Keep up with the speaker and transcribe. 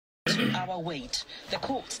2-hour wait, the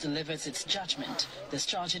court delivers its judgment,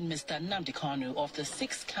 discharging Mr. Nnamdi Kanu of the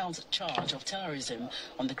 6-count charge of terrorism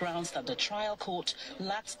on the grounds that the trial court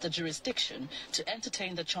lacks the jurisdiction to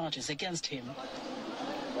entertain the charges against him.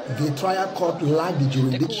 The trial court lacked the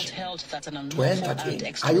jurisdiction. The court held that an unlawful and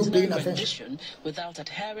extraordinary rendition without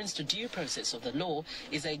adherence to due process of the law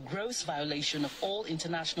is a gross violation of all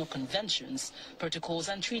international conventions, protocols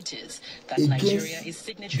and treaties that Nigeria is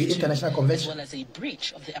signatory to, as well as a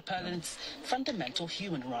breach of the appellant's fundamental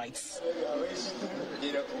human rights.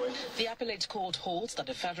 The appellate court holds that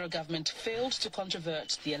the federal government failed to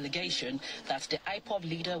controvert the allegation that the IPOB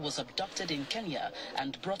leader was abducted in Kenya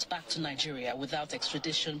and brought back to Nigeria without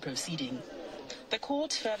extradition proceeding. The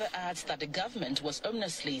court further adds that the government was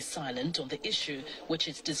ominously silent on the issue, which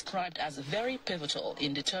is described as very pivotal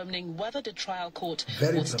in determining whether the trial court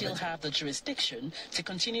will still have the jurisdiction to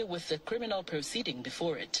continue with the criminal proceeding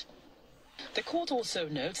before it. The court also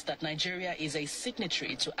notes that Nigeria is a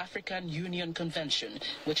signatory to African Union Convention,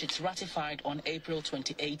 which it ratified on April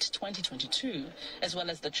 28, 2022, as well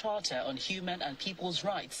as the Charter on Human and People's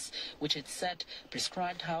Rights, which it said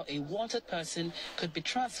prescribed how a wanted person could be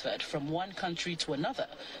transferred from one country to another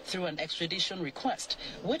through an extradition request,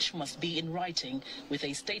 which must be in writing with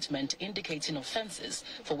a statement indicating offences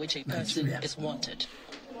for which a person is wanted.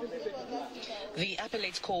 The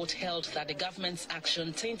appellate court held that the government's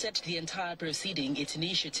action tainted the entire proceeding it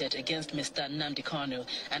initiated against Mr. Nnamdi Kanu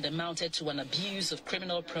and amounted to an abuse of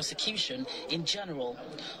criminal prosecution in general.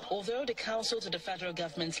 Although the counsel to the federal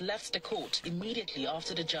government left the court immediately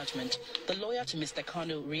after the judgment, the lawyer to Mr.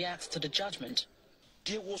 Kanu reacts to the judgment.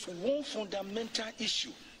 There was one fundamental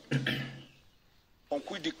issue on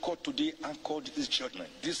which the court today anchored this judgment,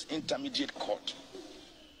 this intermediate court.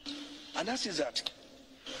 And that is that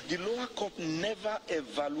the lower court never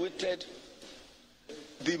evaluated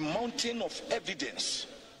the mountain of evidence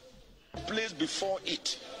placed before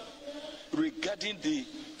it regarding the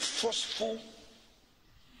forceful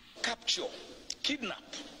capture, kidnap,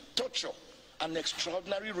 torture, and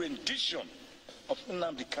extraordinary rendition of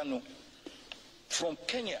Nnamdi Kanu from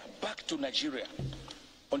Kenya back to Nigeria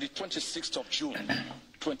on the 26th of June,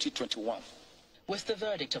 2021. With the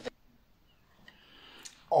verdict of the...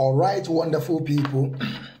 All right, wonderful people.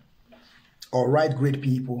 All right, great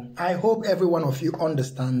people. I hope every one of you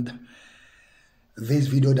understand this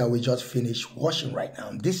video that we just finished watching right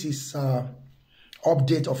now. This is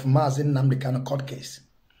update of Mazi Nnamdi Kanu court case.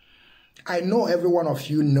 I know every one of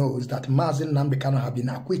you knows that Mazi Nnamdi Kanu have been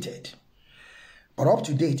acquitted, but up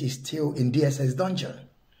to date is still in DSS dungeon.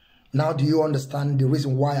 Now do you understand the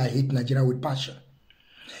reason why I hate Nigeria with passion?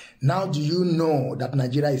 Now do you know that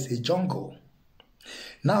Nigeria is a jungle?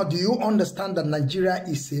 Now, do you understand that Nigeria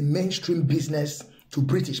is a mainstream business to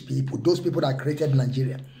British people, those people that created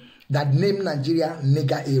Nigeria, that named Nigeria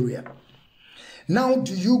nigger area? Now,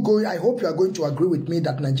 do you go, I hope you are going to agree with me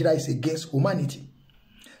that Nigeria is against humanity.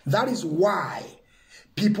 That is why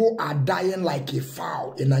people are dying like a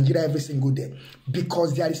fowl in Nigeria every single day,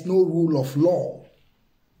 because there is no rule of law.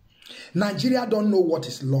 Nigeria don't know what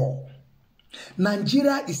is law.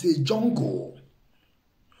 Nigeria is a jungle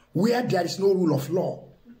where there is no rule of law.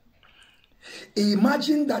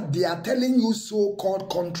 Imagine that they are telling you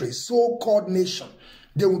so-called country, so-called nation.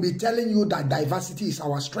 They will be telling you that diversity is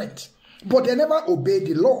our strength. But they never obey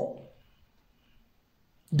the law.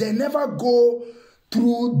 They never go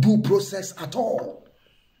through due process at all.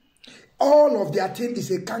 All of their thing is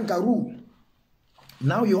a kangaroo.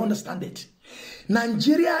 Now you understand it.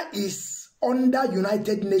 Nigeria is under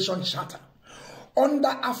United Nations Charter, under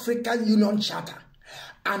African Union Charter,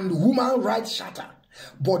 and Human Rights Charter.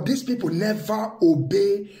 But these people never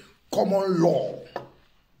obey common law.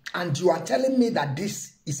 And you are telling me that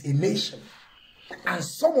this is a nation. And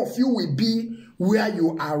some of you will be where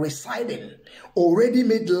you are residing, already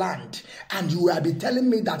made land. And you will be telling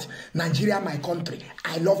me that Nigeria, my country.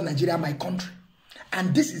 I love Nigeria, my country.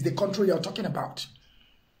 And this is the country you're talking about.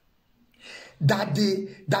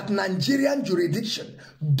 That Nigerian jurisdiction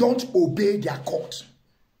don't obey their court.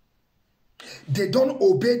 They don't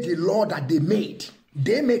obey the law that they made.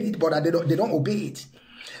 They made it, but they don't obey it.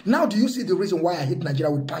 Now do you see the reason why I hate Nigeria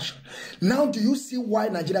with passion? Now do you see why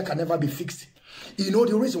Nigeria can never be fixed? You know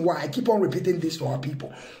the reason why I keep on repeating this to our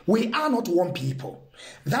people. We are not one people.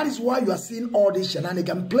 That is why you are seeing all this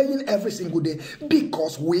shenanigans playing every single day,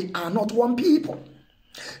 because we are not one people.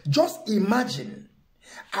 Just imagine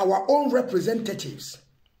our own representatives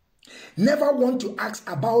never want to ask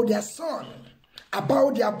about their son,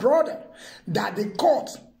 about their brother, that the court,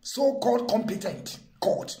 so-called competent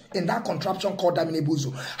court in that contraption called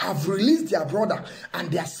Daminibuzu, have released their brother and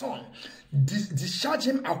their son discharged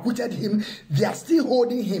him, acquitted him. They are still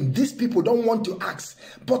holding him. These people don't want to ask.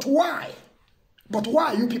 But why? But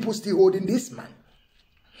why are you people still holding this man?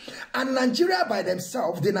 And Nigeria by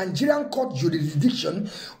themselves, the Nigerian court jurisdiction,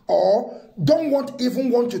 or don't even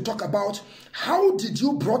want to talk about how did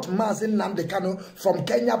you brought Mazi Nnamdi Kanu from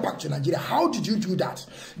Kenya back to Nigeria? How did you do that?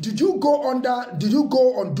 Did you go on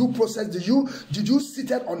due process? Did you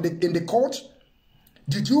seated in the court?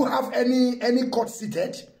 Did you have any court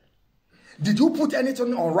seated? Did you put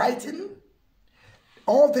anything on writing?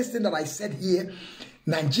 All this thing that I said here,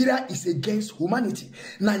 Nigeria is against humanity.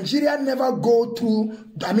 Nigeria never go through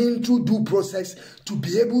due process to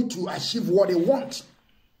be able to achieve what they want.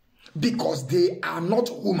 Because they are not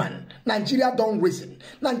human. Nigeria don't reason.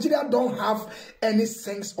 Nigeria don't have any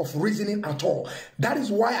sense of reasoning at all. That is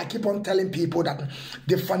why I keep on telling people that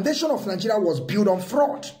the foundation of Nigeria was built on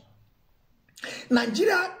fraud.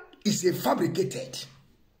 Nigeria is a fabricated.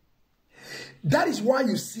 That is why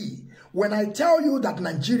you see, when I tell you that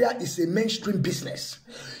Nigeria is a mainstream business,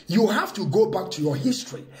 you have to go back to your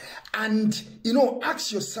history and,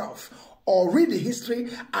 ask yourself or read the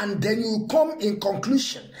history, and then you come in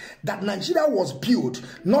conclusion that Nigeria was built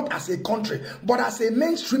not as a country, but as a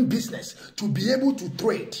mainstream business to be able to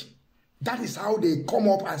trade. That is how they come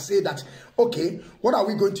up and say that, okay, what are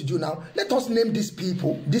we going to do now? Let us name these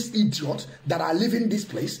people, these idiots that are living this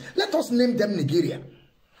place. Let us name them Nigeria.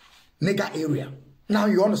 Nega area. Now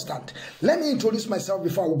you understand. Let me introduce myself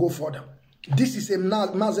before we go further. This is a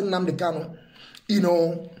Mazi Nnamdi Kanu,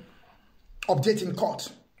 updating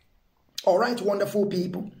court. All right, wonderful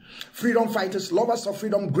people, freedom fighters, lovers of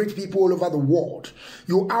freedom, great people all over the world.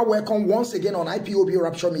 You are welcome once again on IPOB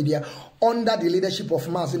Rapture Media under the leadership of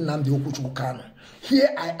Mazi Nnamdi Kanu.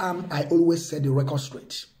 Here I am. I always say the record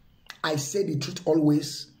straight. I say the truth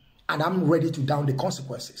always, and I'm ready to down the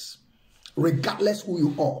consequences. Regardless who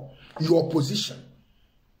you are, your position,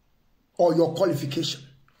 or your qualification.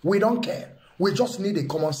 We don't care. We just need a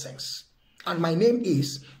common sense. And my name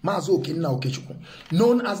is Mazi Nnamdi Kanu,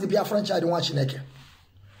 known as the Biafran Chineke,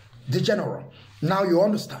 the general. Now you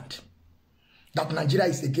understand that Nigeria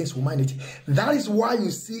is against humanity. That is why you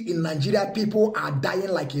see in Nigeria people are dying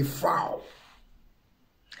like a fowl.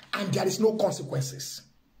 And there is no consequences.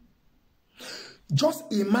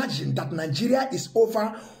 Just imagine that Nigeria is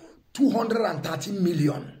over 230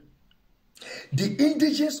 million. The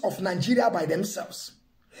indigenous of Nigeria by themselves,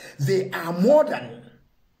 they are more than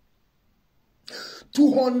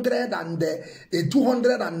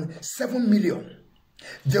 207 million.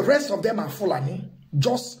 The rest of them are Fulani.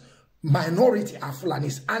 Just minority are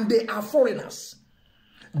Fulanis, and they are foreigners.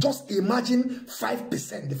 Just imagine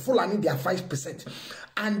 5%. The Fulani, they are 5%.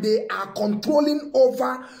 And they are controlling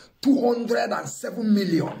over 207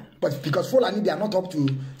 million. But because Fulani, they are not up to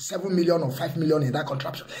 7 million or 5 million in that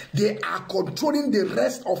contraption. They are controlling the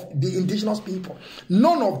rest of the indigenous people.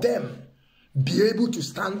 None of them be able to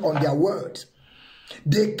stand on their word.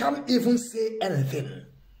 They can't even say anything.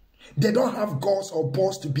 They don't have guts or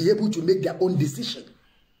balls to be able to make their own decision.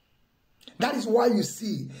 That is why you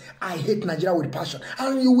see, I hate Nigeria with passion.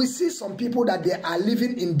 And you will see some people that they are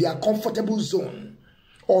living in their comfortable zone,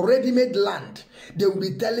 or ready-made land. They will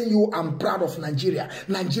be telling you, I'm proud of Nigeria.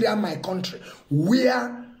 Nigeria, my country,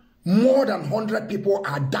 where more than 100 people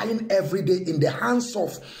are dying every day in the hands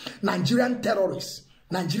of Nigerian terrorists,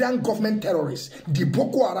 Nigerian government terrorists, the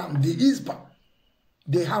Boko Haram, the ISPA.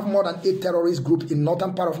 They have more than 8 terrorist groups in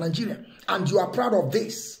northern part of Nigeria. And you are proud of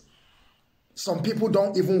this. Some people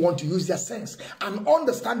don't even want to use their sense and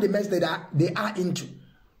understand the mess that they are into.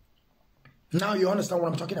 Now you understand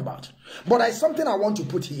what I'm talking about. But there's something I want to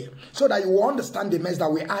put here so that you will understand the mess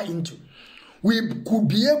that we are into. We could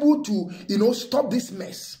be able to, stop this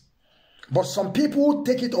mess. But some people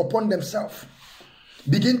take it upon themselves,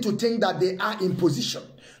 begin to think that they are in position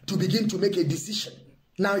to begin to make a decision.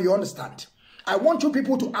 Now you understand. I want you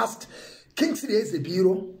people to ask Kingsley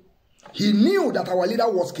Ezebiro. He knew that our leader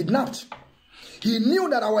was kidnapped. He knew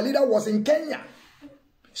that our leader was in Kenya,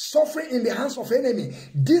 suffering in the hands of enemy.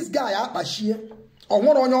 This guy,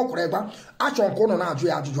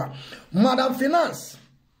 Madam Finance,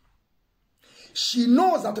 she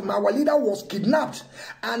knows that our leader was kidnapped,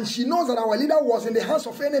 and she knows that our leader was in the hands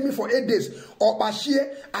of enemy for 8 days.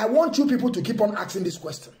 I want you people to keep on asking this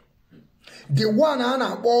question. The one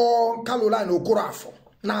Caroline Okorafo,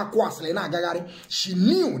 she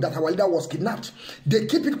knew that our leader was kidnapped. They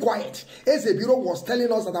keep it quiet. Ezebiro was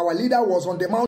telling us that our leader was on the mountain.